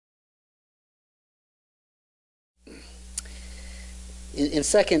In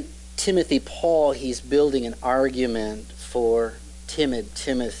 2 Timothy, Paul, he's building an argument for timid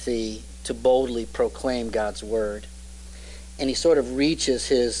Timothy to boldly proclaim God's word. And he sort of reaches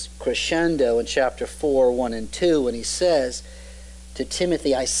his crescendo in chapter 4, 1 and 2, when he says to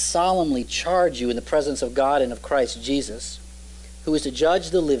Timothy, I solemnly charge you in the presence of God and of Christ Jesus, who is to judge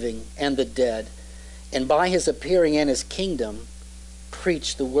the living and the dead, and by his appearing and his kingdom,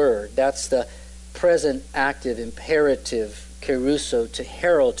 preach the word. That's the present active imperative, kerusso, to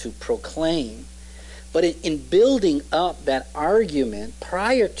herald, to proclaim. But in building up that argument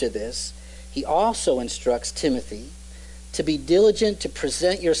prior to this, he also instructs Timothy to be diligent to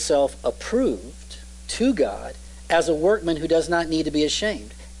present yourself approved to God as a workman who does not need to be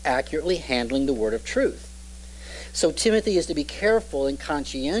ashamed, accurately handling the word of truth. So Timothy is to be careful and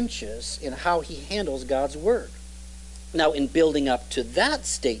conscientious in how he handles God's word. Now, in building up to that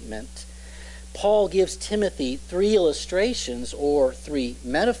statement, Paul gives Timothy 3 illustrations or 3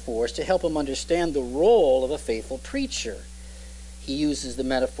 metaphors to help him understand the role of a faithful preacher. He uses the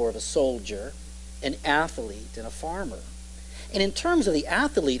metaphor of a soldier, an athlete, and a farmer. And in terms of the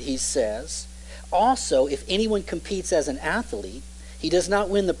athlete, he says, also, if anyone competes as an athlete, he does not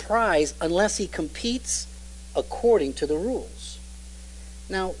win the prize unless he competes according to the rules.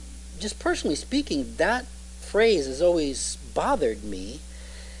 Now, just personally speaking, that phrase has always bothered me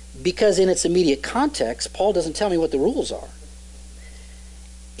because in its immediate context, Paul doesn't tell me what the rules are.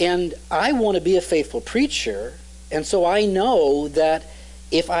 And I want to be a faithful preacher, and so I know that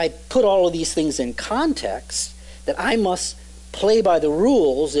if I put all of these things in context, that I must play by the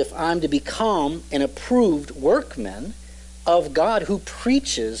rules if I'm to become an approved workman of God who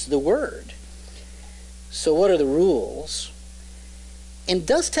preaches the word. So what are the rules? And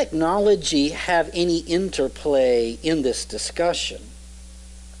does technology have any interplay in this discussion?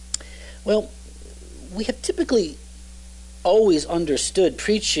 Well, we have typically always understood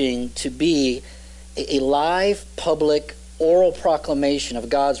preaching to be a live, public, oral proclamation of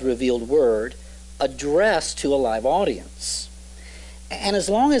God's revealed word addressed to a live audience. And as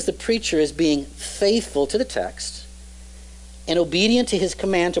long as the preacher is being faithful to the text and obedient to his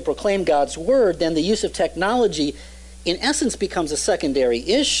command to proclaim God's word, then the use of technology in essence becomes a secondary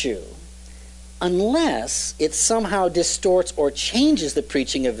issue, unless it somehow distorts or changes the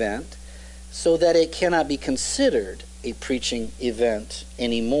preaching event so that it cannot be considered a preaching event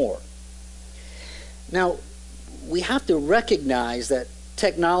anymore. Now, we have to recognize that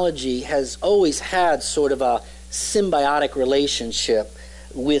technology has always had sort of a symbiotic relationship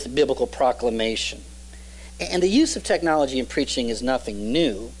with biblical proclamation. And the use of technology in preaching is nothing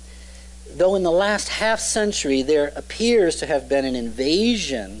new, though in the last half century there appears to have been an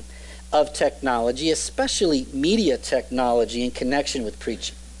invasion of technology, especially media technology, in connection with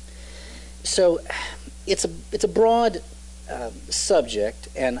preaching. So it's a broad subject,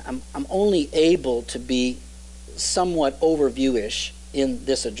 and I'm only able to be somewhat overview-ish in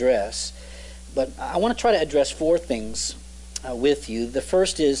this address, but I want to try to address 4 things with you. The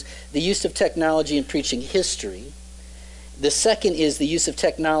first is the use of technology in preaching history. The second is the use of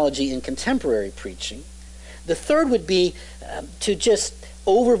technology in contemporary preaching. The third would be to just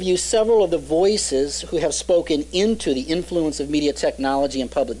overview several of the voices who have spoken into the influence of media technology in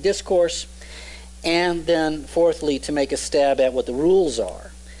public discourse. And then fourthly, to make a stab at what the rules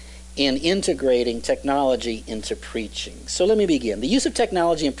are in integrating technology into preaching. So let me begin. The use of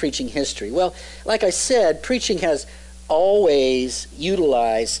technology in preaching history. Well, like I said, preaching has always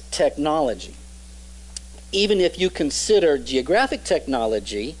utilized technology. Even if you consider geographic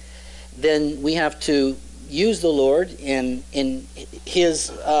technology, then we have to use the Lord in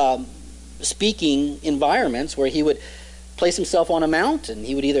his speaking environments where he would place himself on a mountain.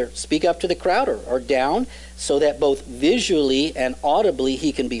 He would either speak up to the crowd or down, so that both visually and audibly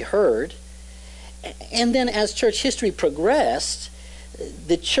he can be heard. And then as church history progressed,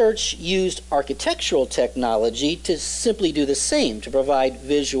 the church used architectural technology to simply do the same, to provide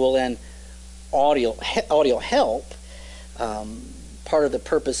visual and audio help. Part of the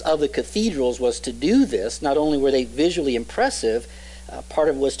purpose of the cathedrals was to do this. Not only were they visually impressive, part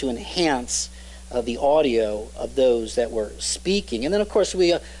of it was to enhance the audio of those that were speaking. And then, of course,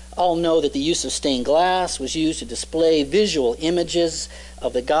 we all know that the use of stained glass was used to display visual images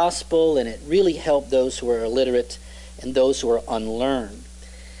of the gospel, and it really helped those who were illiterate and those who were unlearned.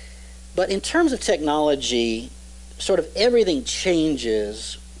 But in terms of technology, sort of everything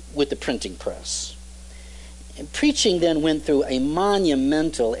changes with the printing press. And preaching then went through a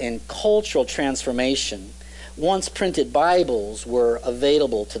monumental and cultural transformation once printed Bibles were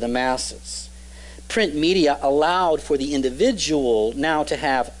available to the masses. Print media allowed for the individual now to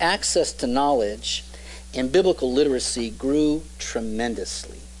have access to knowledge and biblical literacy grew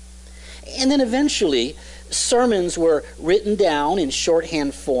tremendously. And then eventually, sermons were written down in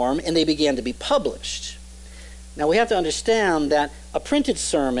shorthand form and they began to be published. Now we have to understand that a printed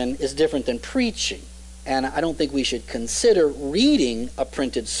sermon is different than preaching, and I don't think we should consider reading a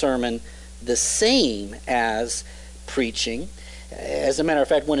printed sermon the same as preaching. As a matter of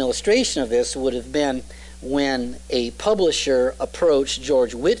fact, one illustration of this would have been when a publisher approached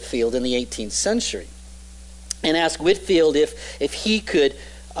George Whitefield in the 18th century and asked Whitefield if he could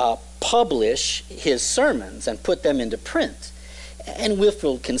publish his sermons and put them into print. And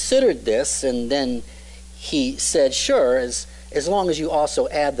Whitefield considered this, and then he said, sure, as long as you also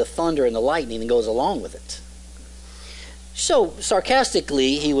add the thunder and the lightning that goes along with it. So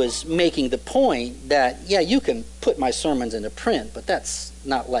sarcastically, he was making the point that, yeah, you can put my sermons into print, but that's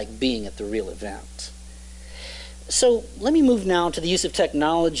not like being at the real event. So let me move now to the use of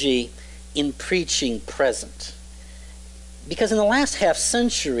technology in preaching present. Because in the last half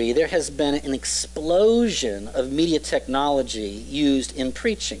century, there has been an explosion of media technology used in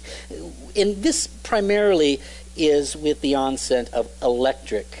preaching. And this primarily is with the onset of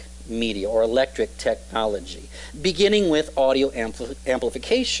electric media or electric technology, beginning with audio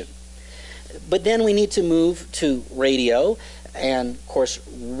amplification. But then we need to move to radio, and of course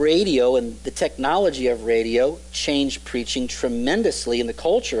radio and the technology of radio changed preaching tremendously in the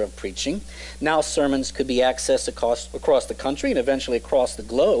culture of preaching. Now sermons could be accessed across the country and eventually across the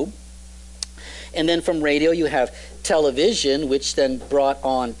globe. And then from radio you have television, which then brought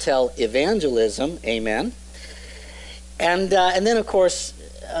on televangelism, amen. And then of course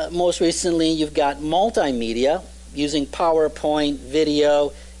most recently you've got multimedia using PowerPoint,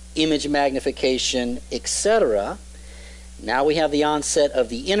 video, image magnification, etc. Now we have the onset of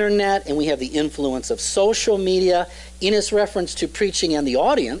the internet, and we have the influence of social media in its reference to preaching and the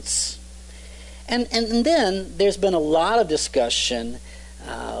audience. And then there's been a lot of discussion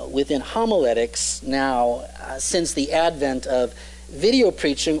within homiletics now since the advent of video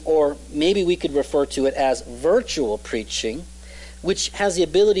preaching, or maybe we could refer to it as virtual preaching, which has the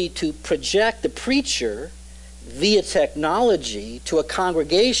ability to project the preacher via technology to a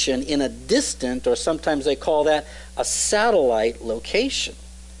congregation in a distant, or sometimes they call that a satellite location.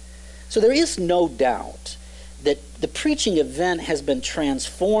 So there is no doubt that the preaching event has been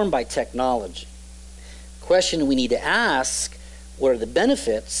transformed by technology. The question we need to ask, what are the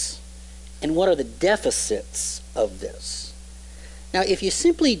benefits and what are the deficits of this? Now, if you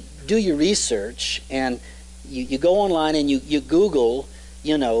simply do your research and you go online and you Google,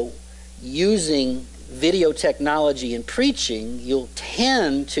 using video technology in preaching, you'll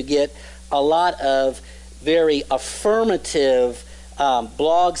tend to get a lot of very affirmative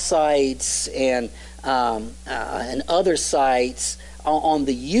blog sites and other sites on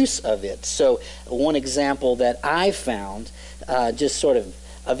the use of it. So one example that I found, just sort of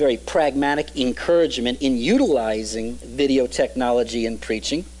a very pragmatic encouragement in utilizing video technology in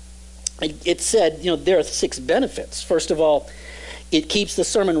preaching, it said, there are 6 benefits. First of all, it keeps the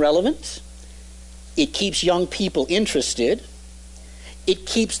sermon relevant. It keeps young people interested. It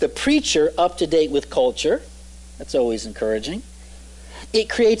keeps the preacher up to date with culture. That's always encouraging. It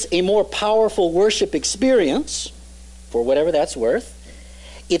creates a more powerful worship experience, for whatever that's worth.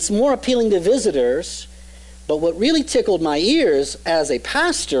 It's more appealing to visitors. But what really tickled my ears as a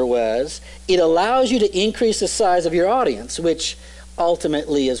pastor was it allows you to increase the size of your audience, which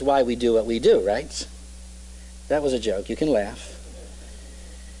ultimately is why we do what we do, right? That was a joke. You can laugh.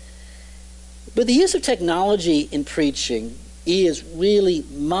 But the use of technology in preaching is really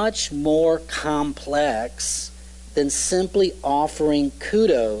much more complex than simply offering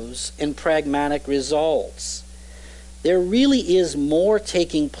kudos and pragmatic results. There really is more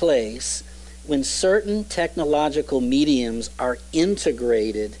taking place when certain technological mediums are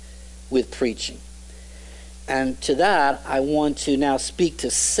integrated with preaching. And to that, I want to now speak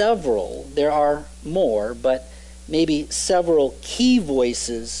to several, there are more, but maybe several key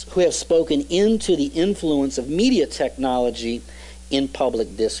voices who have spoken into the influence of media technology in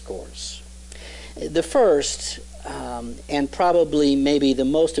public discourse. The first, and probably maybe the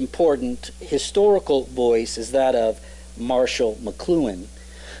most important historical voice, is that of Marshall McLuhan,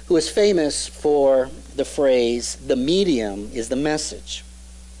 who is famous for the phrase, "the medium is the message."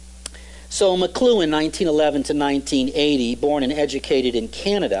 So McLuhan, 1911 to 1980, born and educated in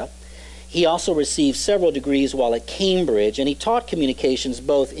Canada, he also received several degrees while at Cambridge, and he taught communications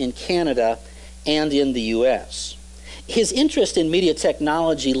both in Canada and in the U.S. His interest in media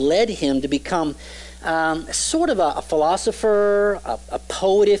technology led him to become sort of a philosopher, a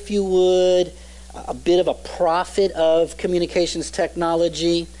poet, if you would, a bit of a prophet of communications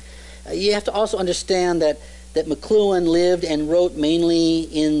technology. You have to also understand that McLuhan lived and wrote mainly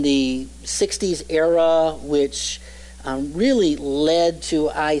in the 60s era, which really led to,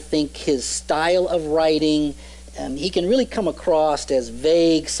 I think, his style of writing. He can really come across as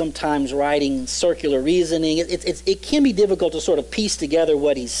vague, sometimes writing circular reasoning. It can be difficult to sort of piece together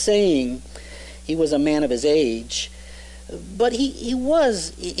what he's saying. He was a man of his age. But he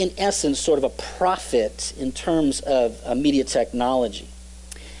was, in essence, sort of a prophet in terms of media technology.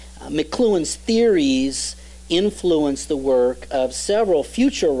 McLuhan's theories influenced the work of several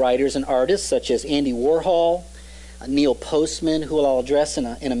future writers and artists, such as Andy Warhol, Neil Postman, who I'll address in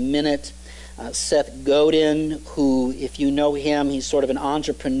a minute, Seth Godin, who, if you know him, he's sort of an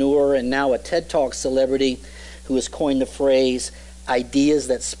entrepreneur and now a TED Talk celebrity who has coined the phrase, ideas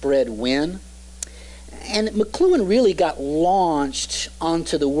that spread win. And McLuhan really got launched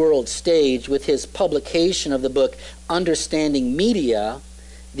onto the world stage with his publication of the book, Understanding Media,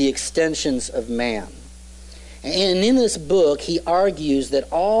 The Extensions of Man. And in this book, he argues that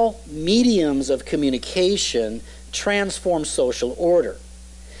all mediums of communication transform social order.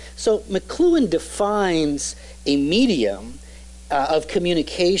 So McLuhan defines a medium of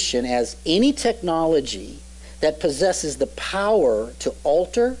communication as any technology that possesses the power to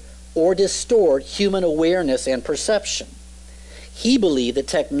alter or distort human awareness and perception. He believed that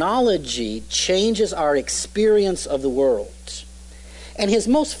technology changes our experience of the world. And his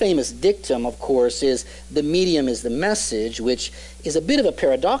most famous dictum, of course, is the medium is the message, which is a bit of a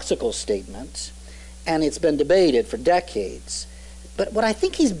paradoxical statement, and it's been debated for decades. But what I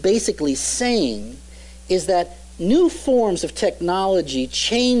think he's basically saying is that new forms of technology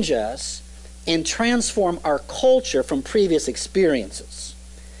change us and transform our culture from previous experiences.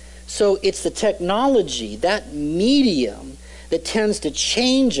 So it's the technology, that medium, that tends to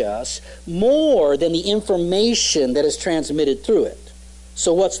change us more than the information that is transmitted through it.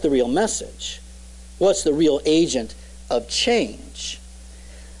 So what's the real message? What's the real agent of change?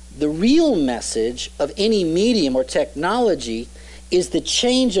 The real message of any medium or technology is the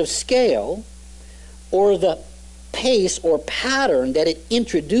change of scale or the pace or pattern that it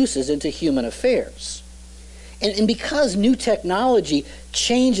introduces into human affairs. And because new technology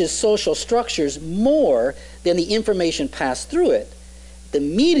changes social structures more than the information passed through it, the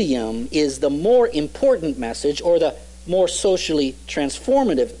medium is the more important message or the more socially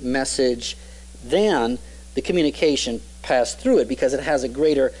transformative message than the communication passed through it, because it has a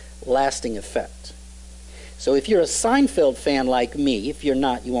greater lasting effect. So if you're a Seinfeld fan like me, if you're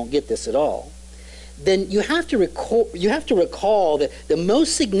not, you won't get this at all, then you have to recall that the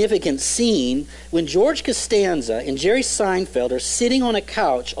most significant scene when George Costanza and Jerry Seinfeld are sitting on a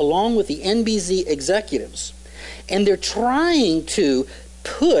couch along with the NBC executives, and they're trying to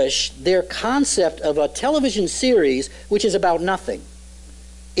push their concept of a television series which is about nothing.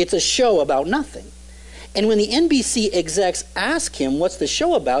 It's a show about nothing. And when the NBC execs ask him, what's the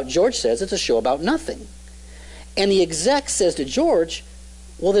show about? George says it's a show about nothing. And the exec says to George,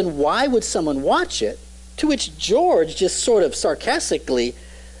 well, then why would someone watch it? To which George just sort of sarcastically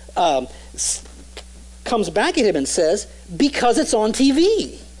comes back at him and says, because it's on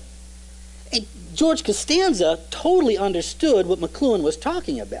TV. And George Costanza totally understood what McLuhan was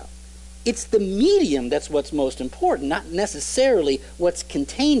talking about. It's the medium that's what's most important, not necessarily what's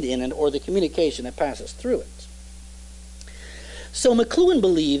contained in it or the communication that passes through it. So McLuhan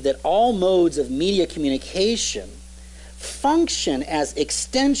believed that all modes of media communication function as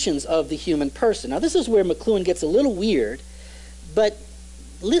extensions of the human person. Now this is where McLuhan gets a little weird, but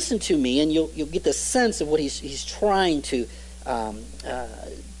listen to me and you'll get the sense of what he's trying to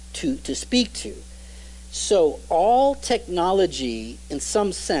speak to. So all technology, in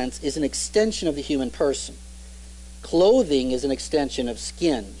some sense, is an extension of the human person. Clothing is an extension of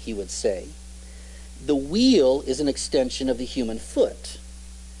skin, he would say. The wheel is an extension of the human foot.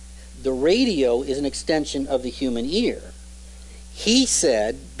 The radio is an extension of the human ear. He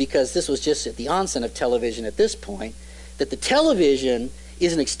said, because this was just at the onset of television at this point, that the television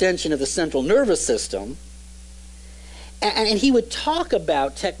is an extension of the central nervous system. And he would talk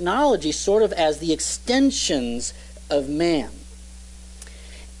about technology sort of as the extensions of man.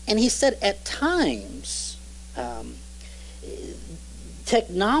 And he said at times,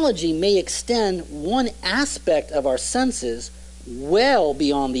 technology may extend one aspect of our senses well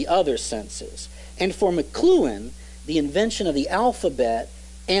beyond the other senses. And for McLuhan, the invention of the alphabet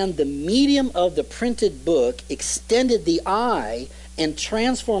and the medium of the printed book extended the eye and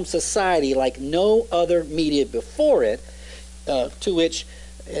transformed society like no other media before it, to which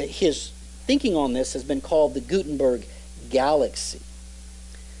his thinking on this has been called the Gutenberg Galaxy.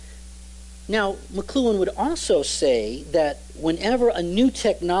 Now, McLuhan would also say that whenever a new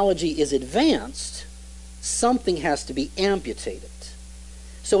technology is advanced, something has to be amputated.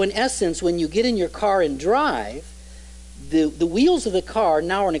 So in essence, when you get in your car and drive, the wheels of the car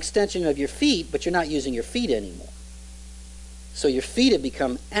now are an extension of your feet, but you're not using your feet anymore. So your feet have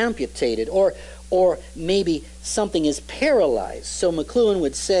become amputated, or maybe something is paralyzed. So McLuhan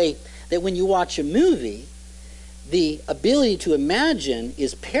would say that when you watch a movie, the ability to imagine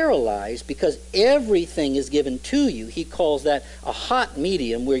is paralyzed because everything is given to you. He calls that a hot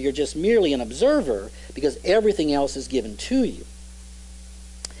medium, where you're just merely an observer because everything else is given to you.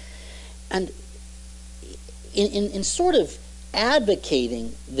 And in sort of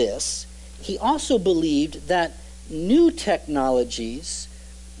advocating this, he also believed that new technologies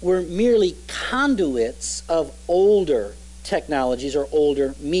were merely conduits of older technologies or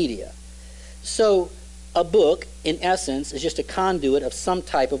older media. So a book, in essence, is just a conduit of some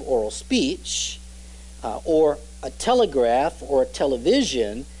type of oral speech, or a telegraph or a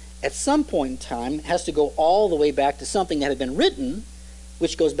television at some point in time has to go all the way back to something that had been written,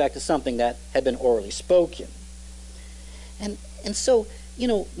 which goes back to something that had been orally spoken. And so, you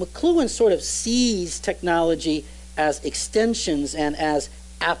know, McLuhan sort of sees technology as extensions and as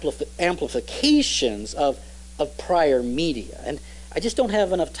amplifications of prior media. And I just don't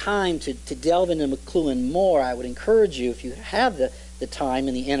have enough time to delve into McLuhan more. I would encourage you, if you have the time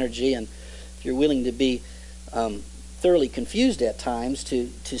and the energy, and if you're willing to be thoroughly confused at times, to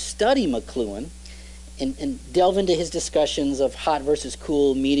study McLuhan and delve into his discussions of hot versus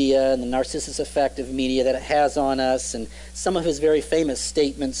cool media and the Narcissus effect of media that it has on us, and some of his very famous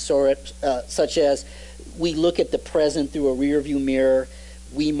statements, such as, we look at the present through a rearview mirror,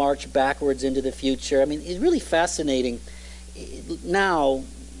 we march backwards into the future. I mean, it's really fascinating now,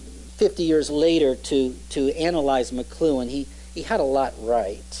 50 years later, to analyze McLuhan. He had a lot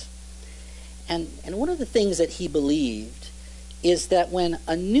right. And one of the things that he believed is that when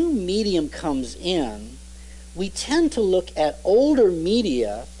a new medium comes in, we tend to look at older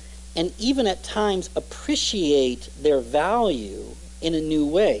media and even at times appreciate their value in a new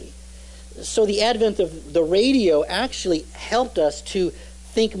way. So the advent of the radio actually helped us to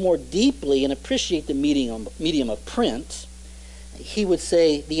think more deeply and appreciate the medium of print. He would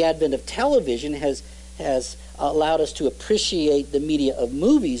say the advent of television has allowed us to appreciate the media of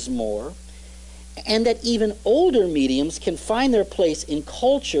movies more, and that even older mediums can find their place in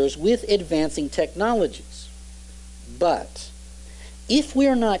cultures with advancing technologies. But if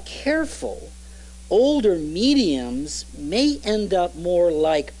we're not careful, older mediums may end up more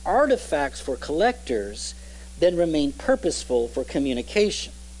like artifacts for collectors than remain purposeful for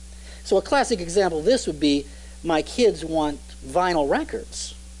communication. So a classic example of this would be, my kids want vinyl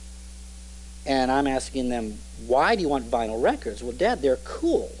records. And I'm asking them, why do you want vinyl records? Well, Dad, they're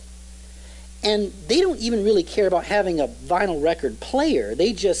cool. And they don't even really care about having a vinyl record player.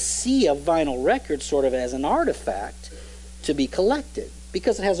 They just see a vinyl record sort of as an artifact to be collected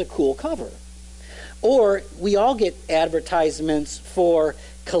because it has a cool cover. Or we all get advertisements for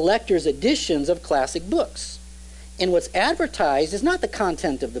collector's editions of classic books. And what's advertised is not the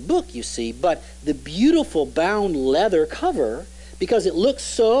content of the book, you see, but the beautiful bound leather cover, because it looks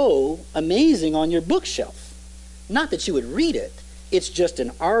so amazing on your bookshelf. Not that you would read it, it's just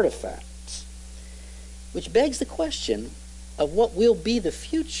an artifact. Which begs the question of what will be the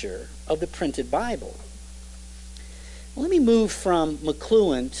future of the printed Bible. Well, let me move from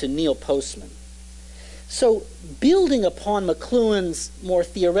McLuhan to Neil Postman. So, building upon McLuhan's more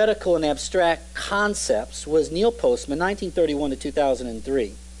theoretical and abstract concepts was Neil Postman, 1931 to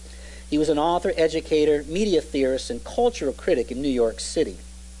 2003. He was an author, educator, media theorist, and cultural critic in New York City.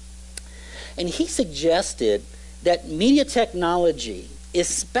 And he suggested that media technology,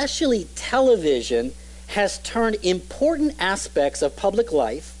 especially television, has turned important aspects of public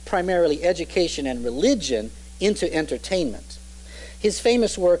life, primarily education and religion, into entertainment. His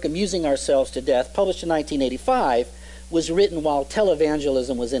famous work, Amusing Ourselves to Death, published in 1985, was written while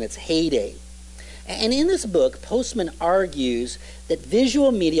televangelism was in its heyday. And in this book, Postman argues that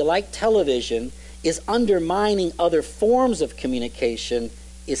visual media like television is undermining other forms of communication,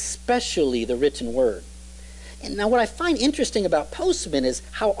 especially the written word. And now what I find interesting about Postman is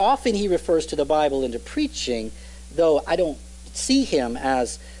how often he refers to the Bible into preaching, though I don't see him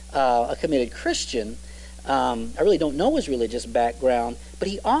as a committed Christian. I really don't know his religious background, but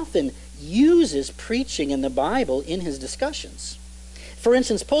he often uses preaching in the Bible in his discussions. For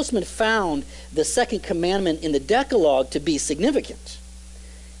instance, Postman found the second commandment in the Decalogue to be significant,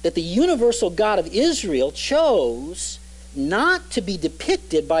 that the universal God of Israel chose not to be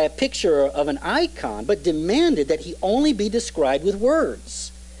depicted by a picture of an icon, but demanded that he only be described with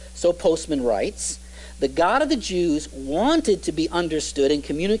words. So Postman writes, the God of the Jews wanted to be understood and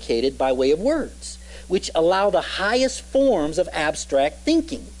communicated by way of words, which allow the highest forms of abstract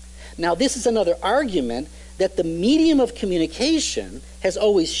thinking. Now, this is another argument that the medium of communication has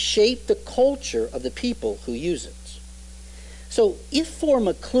always shaped the culture of the people who use it. So if for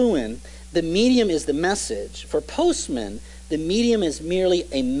McLuhan the medium is the message, for Postman the medium is merely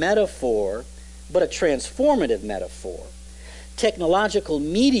a metaphor, but a transformative metaphor. Technological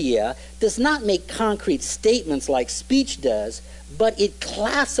media does not make concrete statements like speech does, but it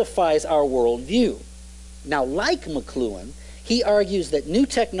classifies our worldview. Now, like McLuhan, he argues that new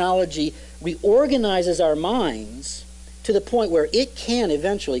technology reorganizes our minds to the point where it can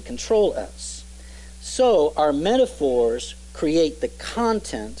eventually control us. So our metaphors create the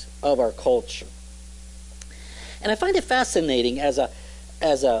content of our culture. And I find it fascinating as a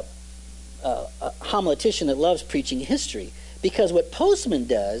homiletician that loves preaching history, because what Postman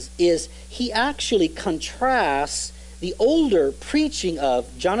does is he actually contrasts the older preaching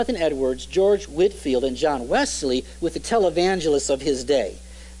of Jonathan Edwards, George Whitefield, and John Wesley with the televangelists of his day,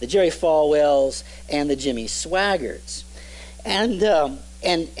 the Jerry Falwells and the Jimmy Swaggarts.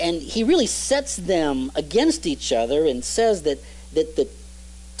 And he really sets them against each other and says that the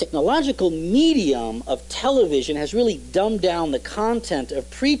technological medium of television has really dumbed down the content of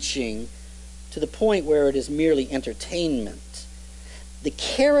preaching to the point where it is merely entertainment. The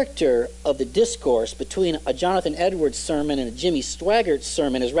character of the discourse between a Jonathan Edwards sermon and a Jimmy Swaggart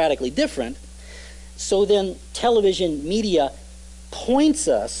sermon is radically different. So then television media points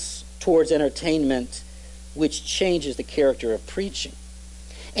us towards entertainment, which changes the character of preaching.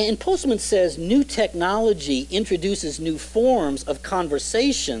 And Postman says new technology introduces new forms of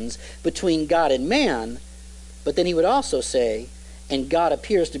conversations between God and man, but then he would also say, and God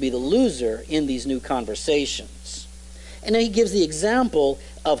appears to be the loser in these new conversations. And then he gives the example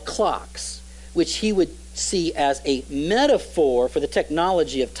of clocks, which he would see as a metaphor for the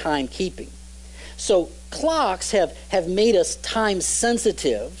technology of timekeeping. So clocks have made us time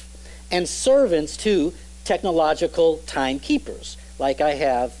sensitive and servants to technological timekeepers. Like I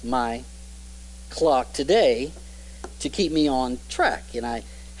have my clock today to keep me on track. And I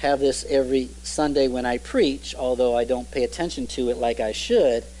have this every Sunday when I preach, although I don't pay attention to it like I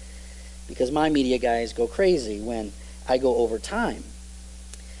should, because my media guys go crazy when I go over time.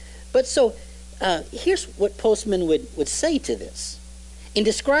 But so here's what Postman would say to this. In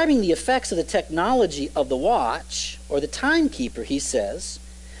describing the effects of the technology of the watch or the timekeeper, he says,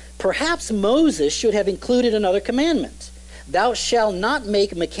 perhaps Moses should have included another commandment. Thou shalt not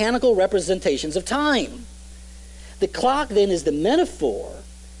make mechanical representations of time. The clock then is the metaphor,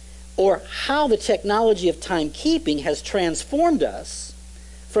 or how the technology of timekeeping has transformed us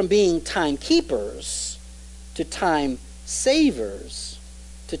from being timekeepers to time savers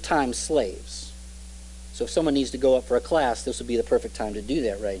to time slaves. So if someone needs to go up for a class, this would be the perfect time to do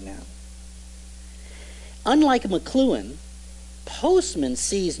that right now. Unlike McLuhan, Postman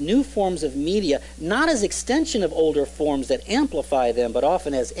sees new forms of media not as extension of older forms that amplify them, but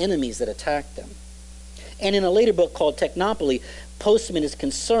often as enemies that attack them. And in a later book called Technopoly, Postman is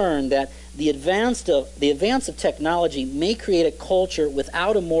concerned that the advance of technology may create a culture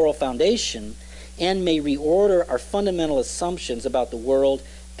without a moral foundation and may reorder our fundamental assumptions about the world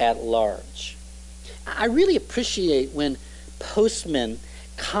at large. I really appreciate when Postman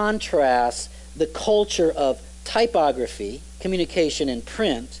contrasts the culture of typography, communication, and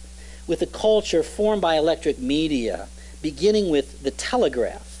print with a culture formed by electric media, beginning with the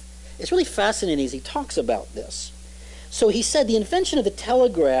telegraph. It's really fascinating as he talks about this. So he said the invention of the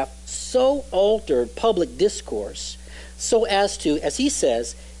telegraph so altered public discourse so as to, as he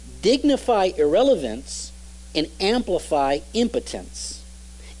says, dignify irrelevance and amplify impotence.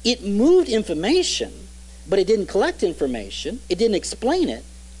 It moved information, but it didn't collect information, it didn't explain it,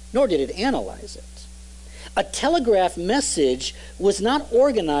 nor did it analyze it. A telegraph message was not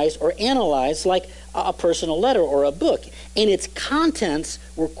organized or analyzed like a personal letter or a book, and its contents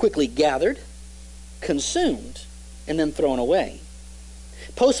were quickly gathered, consumed, and then thrown away.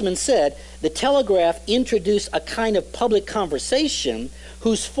 Postman said the telegraph introduced a kind of public conversation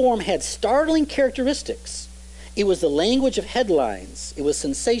whose form had startling characteristics. It was the language of headlines, it was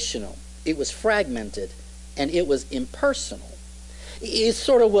sensational, it was fragmented, and it was impersonal. It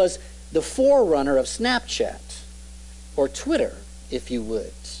sort of was the forerunner of Snapchat, or Twitter, if you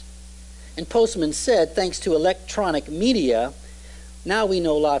would. And Postman said, thanks to electronic media, now we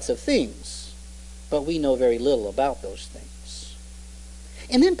know lots of things, but we know very little about those things.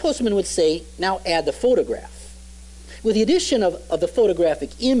 And then Postman would say, now add the photograph. With the addition of the photographic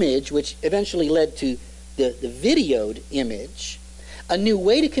image, which eventually led to the videoed image, a new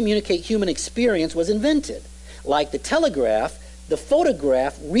way to communicate human experience was invented. Like the telegraph, the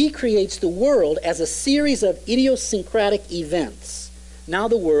photograph recreates the world as a series of idiosyncratic events. Now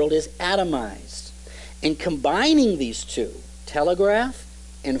the world is atomized. And combining these two, telegraph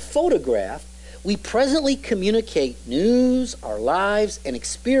and photograph, we presently communicate news, our lives, and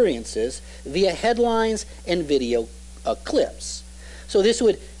experiences via headlines and video clips. So this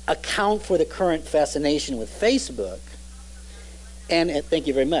would account for the current fascination with Facebook. And thank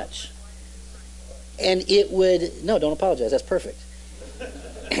you very much. And it would, no, don't apologize, that's perfect.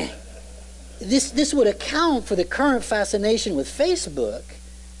 This would account for the current fascination with Facebook,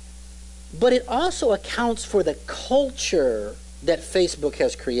 but it also accounts for the culture that Facebook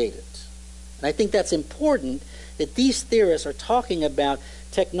has created. And I think that's important, that these theorists are talking about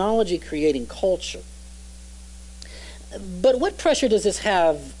technology creating culture. But what pressure does this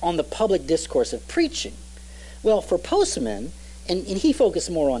have on the public discourse of preaching? Well, for Postman, and he focused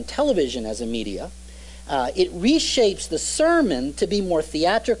more on television as a media, it reshapes the sermon to be more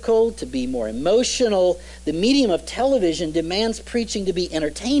theatrical, to be more emotional. The medium of television demands preaching to be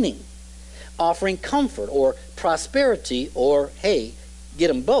entertaining, offering comfort or prosperity or, hey, get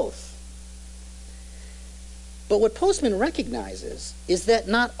them both. But what Postman recognizes is that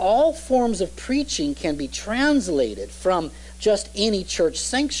not all forms of preaching can be translated from just any church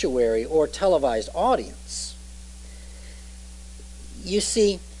sanctuary or televised audience. You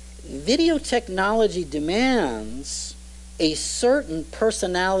see, video technology demands a certain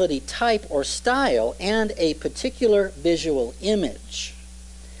personality type or style and a particular visual image.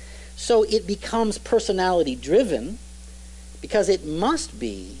 So it becomes personality driven because it must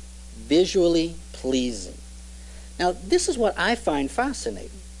be visually pleasing. Now, this is what I find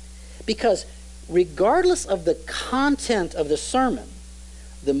fascinating, because regardless of the content of the sermon,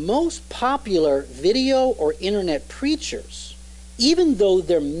 the most popular video or internet preachers, even though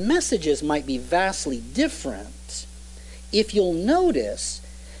their messages might be vastly different, if you'll notice,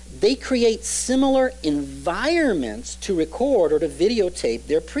 they create similar environments to record or to videotape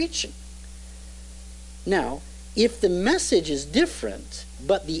their preaching. Now, if the message is different,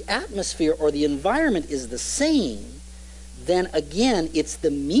 but the atmosphere or the environment is the same, then again, it's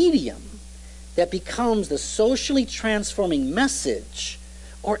the medium that becomes the socially transforming message,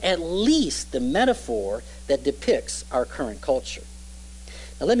 or at least the metaphor that depicts our current culture.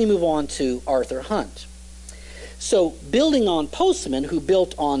 Now let me move on to Arthur Hunt. So building on Postman, who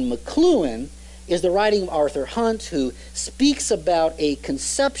built on McLuhan, is the writing of Arthur Hunt, who speaks about a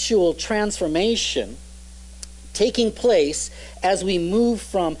conceptual transformation taking place as we move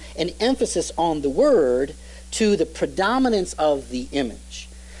from an emphasis on the word to the predominance of the image.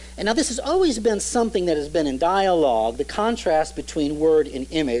 And now this has always been something that has been in dialogue, the contrast between word and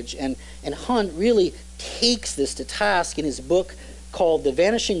image, and Hunt really takes this to task in his book called The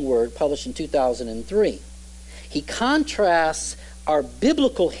Vanishing Word, published in 2003. He contrasts our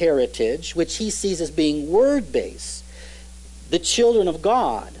biblical heritage, which he sees as being word-based. The children of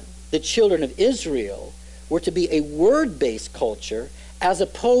God, the children of Israel, were to be a word-based culture, as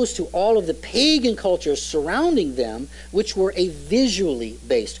opposed to all of the pagan cultures surrounding them, which were a visually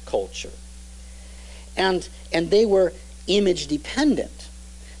based culture. And they were image dependent.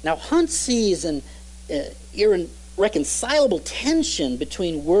 Now Hunt sees an irreconcilable tension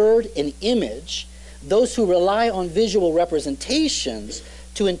between word and image, those who rely on visual representations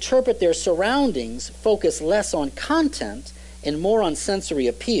to interpret their surroundings focus less on content and more on sensory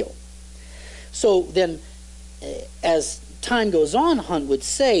appeal. So then, as time goes on, Hunt would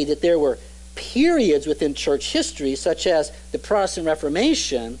say that there were periods within church history, such as the Protestant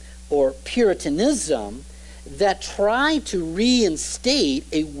Reformation or Puritanism, that tried to reinstate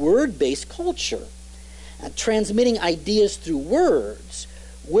a word-based culture, transmitting ideas through words,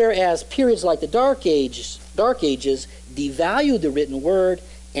 whereas periods like the Dark Ages devalued the written word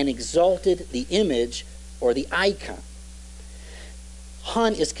and exalted the image or the icon.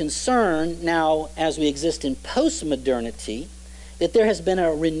 Hunt is concerned now, as we exist in postmodernity, that there has been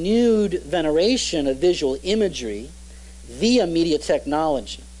a renewed veneration of visual imagery via media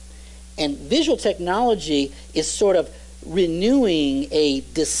technology. And visual technology is sort of renewing a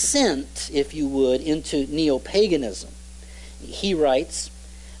descent, if you would, into neo-paganism. He writes,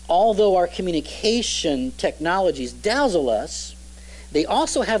 although our communication technologies dazzle us, they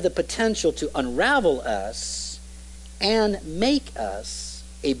also have the potential to unravel us and make us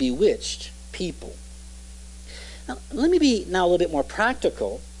a bewitched people. Now, let me be now a little bit more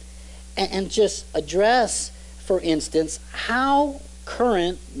practical and just address, for instance, how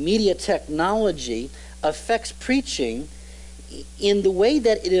current media technology affects preaching in the way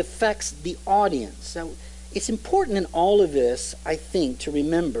that it affects the audience. Now, It's important in all of this, I think, to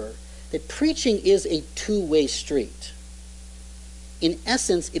remember that preaching is a two-way street. In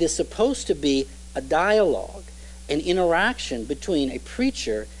essence, it is supposed to be a dialogue, an interaction between a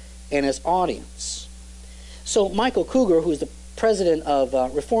preacher and his audience. So Michael Cougar, who is the president of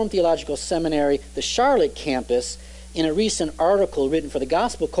Reformed Theological Seminary, the Charlotte campus, in a recent article written for the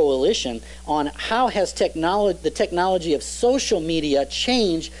Gospel Coalition on how has the technology of social media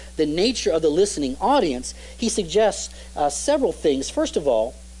changed the nature of the listening audience, he suggests several things. First of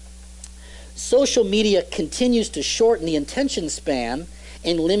all, social media continues to shorten the attention span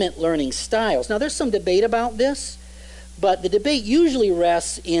and limit learning styles. Now, there's some debate about this, but the debate usually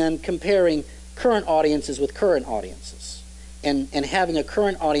rests in comparing current audiences with current audiences and having a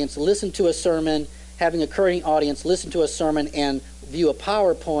current audience listen to a sermon, having a current audience listen to a sermon and view a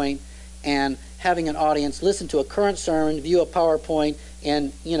PowerPoint, and having an audience listen to a current sermon, view a PowerPoint,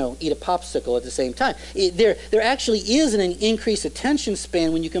 and eat a popsicle at the same time. There actually is an increased attention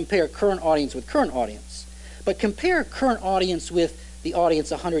span when you compare current audience with current audience. But compare current audience with the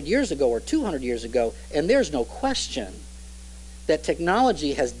audience 100 years ago or 200 years ago, and there's no question that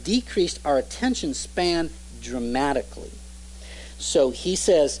technology has decreased our attention span dramatically. So he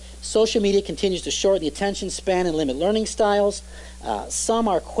says, social media continues to shorten the attention span and limit learning styles. Some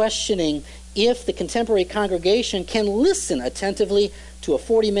are questioning if the contemporary congregation can listen attentively to a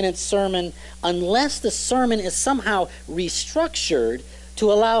 40-minute sermon unless the sermon is somehow restructured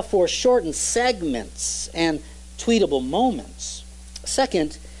to allow for shortened segments and tweetable moments.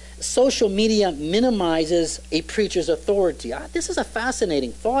 Second, social media minimizes a preacher's authority. This is a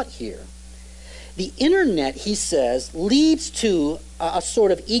fascinating thought here. The internet, he says, leads to a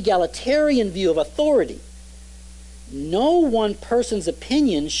sort of egalitarian view of authority. No one person's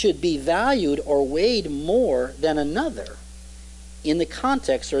opinion should be valued or weighed more than another in the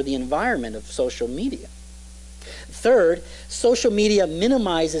context or the environment of social media. Third, social media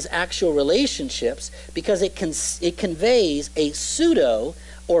minimizes actual relationships because it conveys a pseudo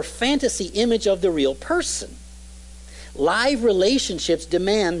or fantasy image of the real person. Live relationships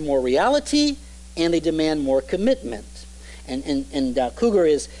demand more reality, and they demand more commitment. And Cougar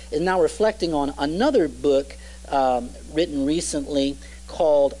is now reflecting on another book written recently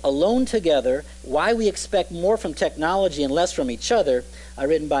called Alone Together, Why We Expect More from Technology and Less from Each Other,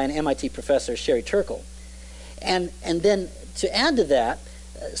 written by an MIT professor, Sherry Turkle. And then to add to that,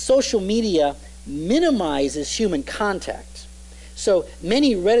 social media minimizes human contact. So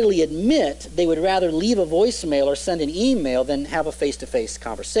many readily admit they would rather leave a voicemail or send an email than have a face-to-face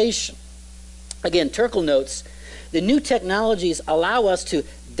conversation. Again, Turkle notes, the new technologies allow us to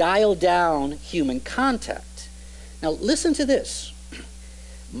dial down human contact. Now listen to this.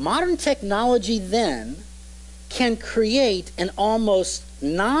 Modern technology then can create an almost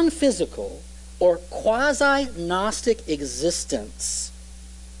non-physical or quasi-Gnostic existence.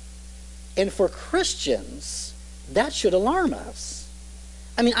 And for Christians, that should alarm us.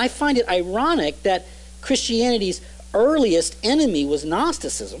 I mean, I find it ironic that Christianity's earliest enemy was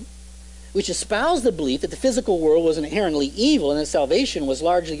Gnosticism, which espoused the belief that the physical world was inherently evil and that salvation was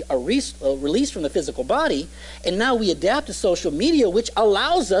largely a release from the physical body, and now we adapt to social media, which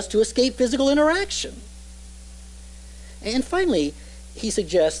allows us to escape physical interaction. And finally, he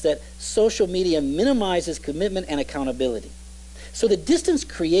suggests that social media minimizes commitment and accountability. So the distance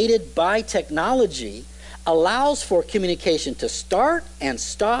created by technology allows for communication to start and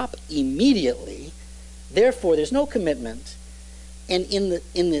stop immediately. Therefore, there's no commitment. And in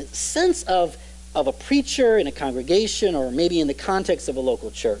the sense of a preacher in a congregation, or maybe in the context of a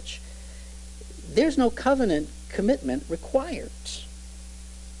local church, there's no covenant commitment required.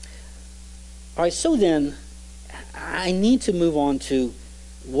 All right, so then I need to move on to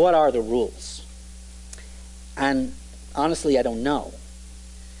what are the rules. And honestly, I don't know.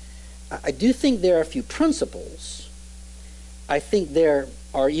 I do think there are a few principles. I think there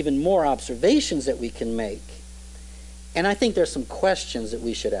are even more observations that we can make. And I think there are some questions that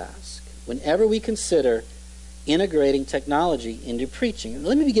we should ask whenever we consider integrating technology into preaching.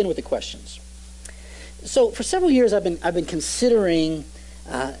 Let me begin with the questions. So for several years I've been considering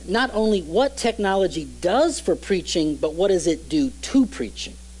not only what technology does for preaching, but what does it do to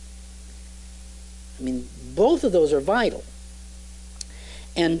preaching. I mean, both of those are vital.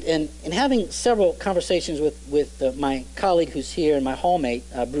 And having several conversations with my colleague who's here and my hallmate,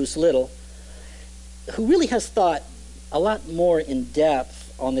 Bruce Little, who really has thought a lot more in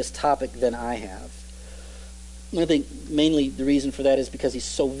depth on this topic than I have. I think mainly the reason for that is because he's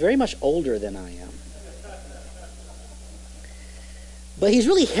so very much older than I am. But he's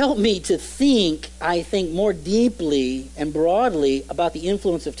really helped me to think, I think, more deeply and broadly about the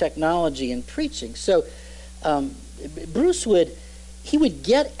influence of technology in preaching. So Bruce would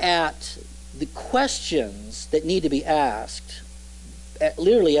get at the questions that need to be asked,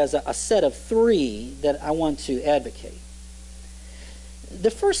 literally as a set of three that I want to advocate.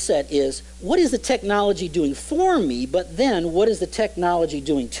 The first set is, what is the technology doing for me, but then what is the technology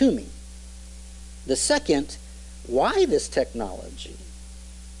doing to me? The second, why this technology,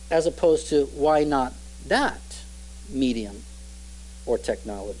 as opposed to why not that medium or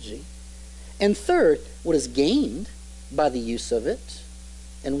technology? And third, what is gained by the use of it,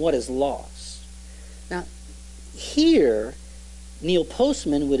 and what is lost? Now, here, Neil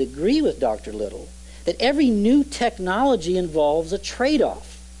Postman would agree with Dr. Little that every new technology involves a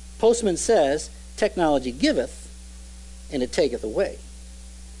trade-off. Postman says, technology giveth, and it taketh away.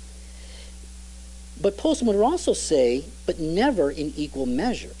 But Postman would also say, but never in equal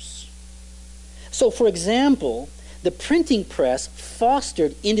measures. So, for example, the printing press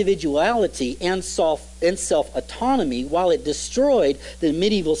fostered individuality and self-autonomy while it destroyed the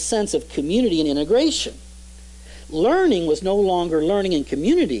medieval sense of community and integration. Learning was no longer learning in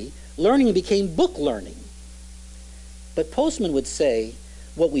community. Learning became book learning. But Postman would say,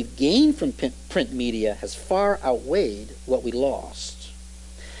 what we've gained from print media has far outweighed what we lost.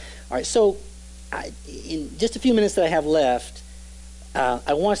 All right, so in just a few minutes that I have left,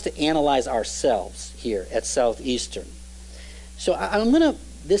 I want us to analyze ourselves here at Southeastern. So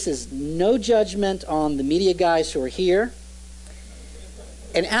this is no judgment on the media guys who are here,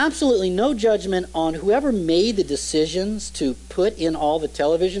 and absolutely no judgment on whoever made the decisions to put in all the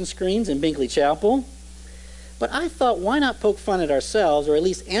television screens in Binkley Chapel. But I thought, why not poke fun at ourselves, or at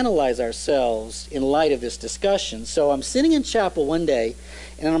least analyze ourselves in light of this discussion? So I'm sitting in chapel one day,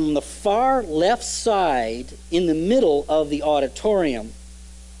 and I'm on the far left side in the middle of the auditorium.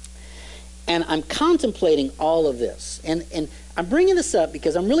 And I'm contemplating all of this. And I'm bringing this up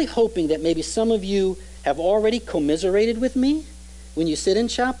because I'm really hoping that maybe some of you have already commiserated with me when you sit in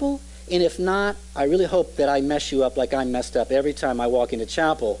chapel. And if not, I really hope that I mess you up like I'm messed up every time I walk into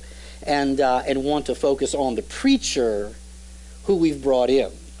chapel and want to focus on the preacher who we've brought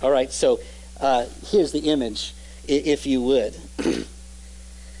in. All right, so here's the image, if you would.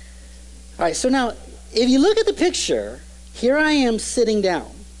 All right, so now, if you look at the picture, here I am sitting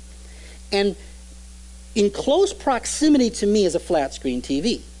down. And in close proximity to me is a flat screen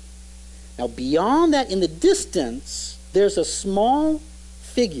TV. Now, beyond that, in the distance, there's a small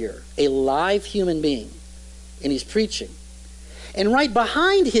figure, a live human being, and he's preaching. And right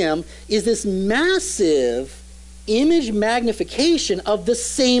behind him is this massive image magnification of the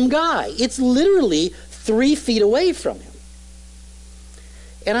same guy. It's literally 3 feet away from him.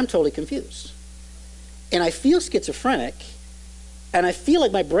 And I'm totally confused. And I feel schizophrenic, and I feel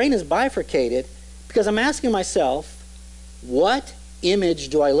like my brain is bifurcated because I'm asking myself, what image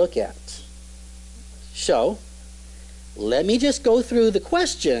do I look at? So, let me just go through the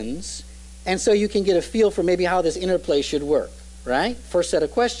questions, and so you can get a feel for maybe how this interplay should work, right? First set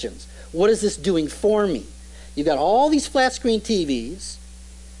of questions. What is this doing for me? You've got all these flat screen TVs,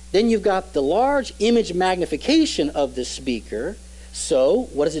 then you've got the large image magnification of the speaker. So,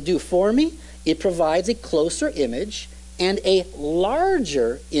 what does it do for me? It provides a closer image and a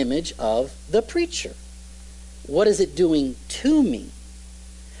larger image of the preacher. What is it doing to me?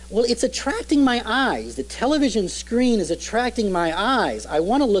 Well, it's attracting my eyes. The television screen is attracting my eyes. I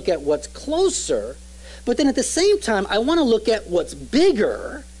want to look at what's closer, but then at the same time, I want to look at what's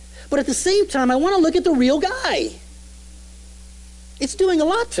bigger, but at the same time, I want to look at the real guy. It's doing a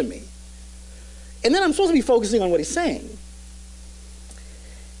lot to me. And then I'm supposed to be focusing on what he's saying.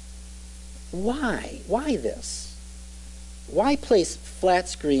 Why? Why this? Why place flat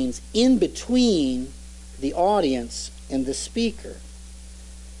screens in between the audience and the speaker?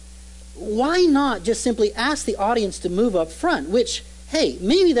 Why not just simply ask the audience to move up front, which, hey,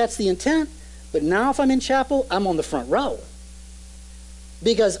 maybe that's the intent, but now if I'm in chapel, I'm on the front row.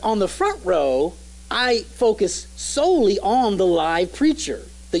 Because on the front row, I focus solely on the live preacher,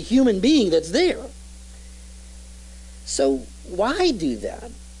 the human being that's there. So why do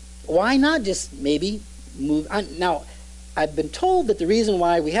that? Why not just maybe move on? Now, I've been told that the reason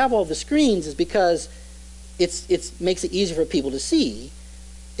why we have all the screens is because it makes it easier for people to see,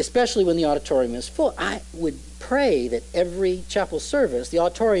 especially when the auditorium is full. I would pray that every chapel service, the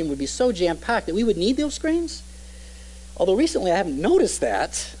auditorium would be so jam-packed that we would need those screens. Although recently I haven't noticed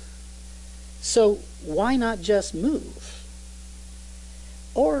that. So why not just move?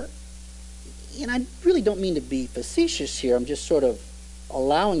 Or, and I really don't mean to be facetious here, I'm just sort of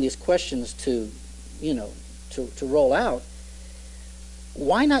allowing these questions to, to roll out.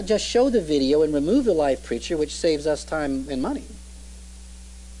 Why not just show the video and remove the live preacher, which saves us time and money?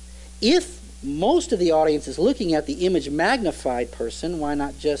 If most of the audience is looking at the image magnified person, why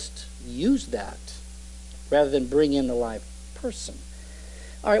not just use that rather than bring in the live person?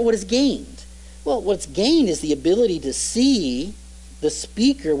 All right, what is gained? Well, what's gained is the ability to see the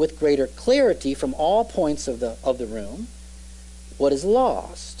speaker with greater clarity from all points of the room. What is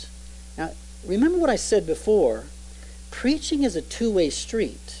lost? Now, remember what I said before. Preaching is a two-way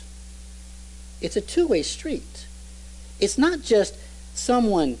street. It's a two-way street. It's not just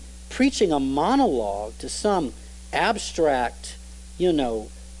someone preaching a monologue to some abstract,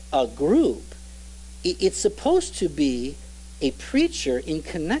 a group. It's supposed to be a preacher in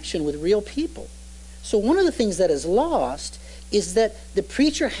connection with real people. So one of the things that is lost is that the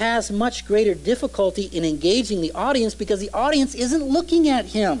preacher has much greater difficulty in engaging the audience because the audience isn't looking at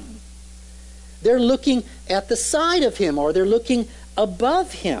him. They're looking at the side of him, or they're looking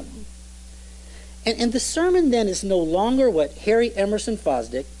above him. And the sermon then is no longer what Harry Emerson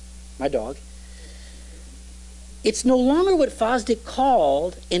Fosdick, my dog, it's no longer what Fosdick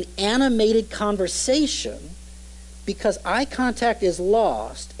called an animated conversation, because eye contact is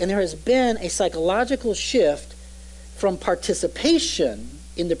lost, and there has been a psychological shift from participation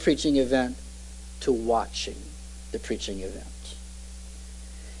in the preaching event to watching the preaching event.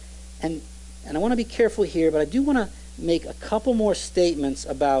 And I want to be careful here, but I do want to make a couple more statements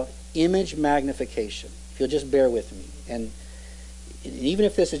about image magnification, if you'll just bear with me. And even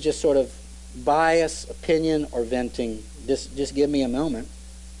if this is just sort of bias, opinion, or venting, just give me a moment.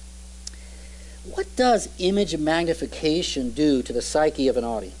 What does image magnification do to the psyche of an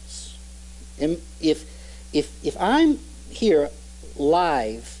audience? If I'm here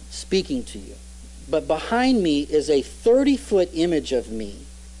live speaking to you, but behind me is a 30-foot image of me,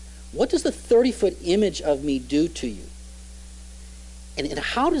 what does the 30-foot image of me do to you? And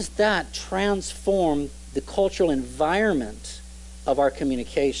how does that transform the cultural environment of our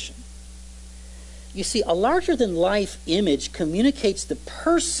communication? You see, a larger-than-life image communicates the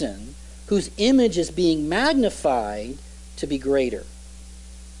person whose image is being magnified to be greater,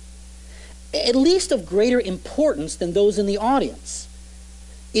 at least of greater importance than those in the audience.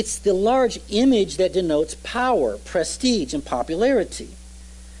 It's the large image that denotes power, prestige, and popularity.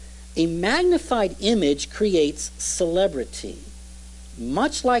 A magnified image creates celebrity,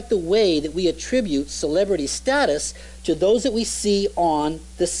 much like the way that we attribute celebrity status to those that we see on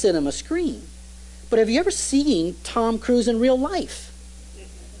the cinema screen. But have you ever seen Tom Cruise in real life?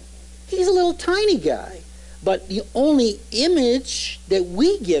 He's a little tiny guy, but the only image that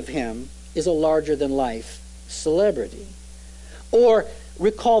we give him is a larger-than-life celebrity. Or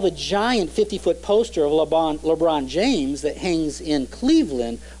recall the giant 50-foot poster of LeBron James that hangs in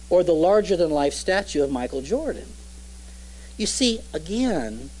Cleveland, or the larger-than-life statue of Michael Jordan. You see,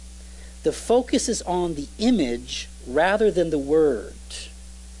 again, the focus is on the image rather than the word.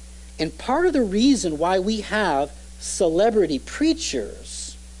 And part of the reason why we have celebrity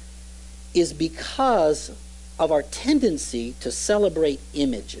preachers is because of our tendency to celebrate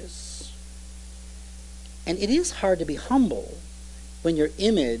images. And it is hard to be humble when your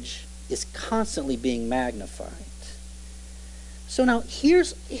image is constantly being magnified. So now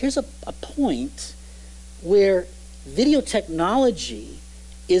here's a point where video technology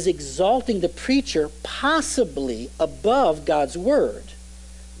is exalting the preacher possibly above God's word,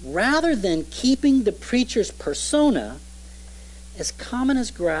 rather than keeping the preacher's persona as common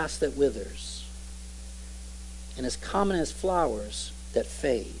as grass that withers and as common as flowers that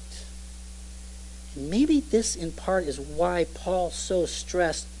fade. And maybe this in part is why Paul so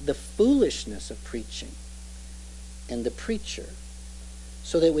stressed the foolishness of preaching and the preacher,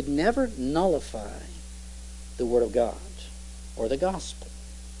 so they would never nullify the Word of God or the gospel.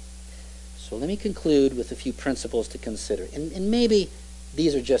 So let me conclude with a few principles to consider. And maybe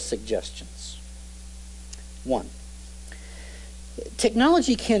these are just suggestions. 1,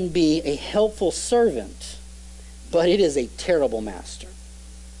 technology can be a helpful servant, but it is a terrible master.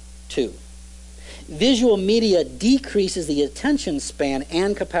 2, visual media decreases the attention span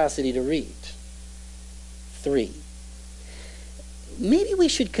and capacity to read. 3, maybe we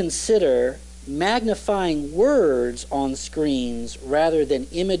should consider magnifying words on screens rather than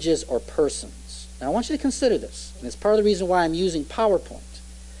images or persons. Now, I want you to consider this, and it's part of the reason why I'm using PowerPoint.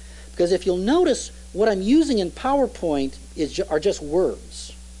 Because if you'll notice, what I'm using in PowerPoint are just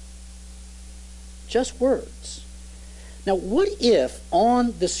words. Just words. Now, what if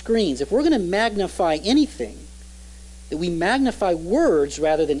on the screens, if we're going to magnify anything, that we magnify words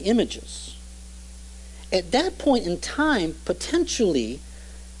rather than images? At that point in time, potentially,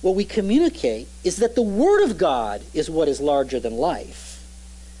 what we communicate is that the Word of God is what is larger than life,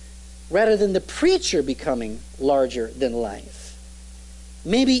 rather than the preacher becoming larger than life.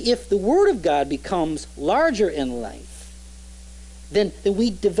 maybe if the Word of God becomes larger in life, then we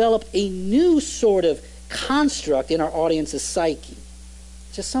develop a new sort of construct in our audience's psyche.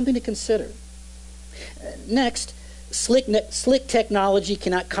 Just something to consider. Next, slick technology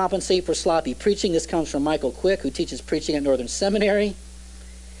cannot compensate for sloppy preaching. This comes from Michael Quick, who teaches preaching at Northern Seminary.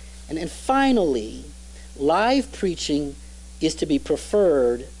 And finally, live preaching is to be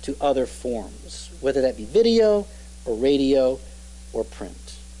preferred to other forms, whether that be video or radio or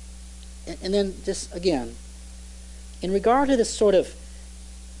print. And then just again, in regard to this sort of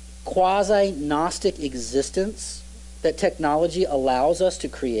quasi-Gnostic existence that technology allows us to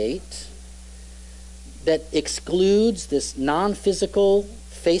create, that excludes this non-physical,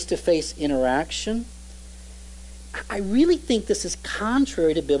 face-to-face interaction, I really think this is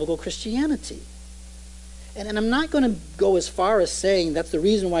contrary to biblical Christianity. And I'm not going to go as far as saying that's the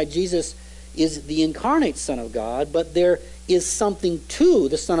reason why Jesus is the incarnate Son of God, but there is something to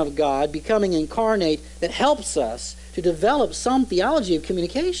the Son of God becoming incarnate that helps us to develop some theology of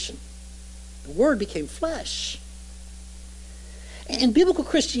communication. The Word became flesh. And biblical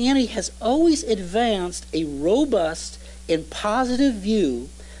Christianity has always advanced a robust and positive view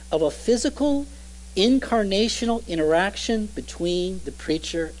of a physical, incarnational interaction between the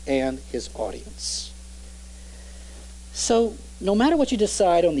preacher and his audience. So, no matter what you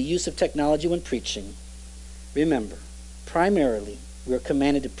decide on the use of technology when preaching, remember, primarily, we are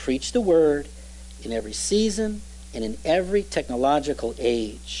commanded to preach the Word in every season and in every technological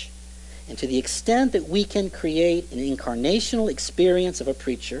age. And to the extent that we can create an incarnational experience of a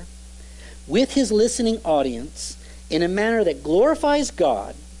preacher with his listening audience in a manner that glorifies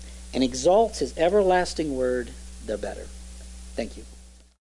God and exalts his everlasting Word, the better. Thank you.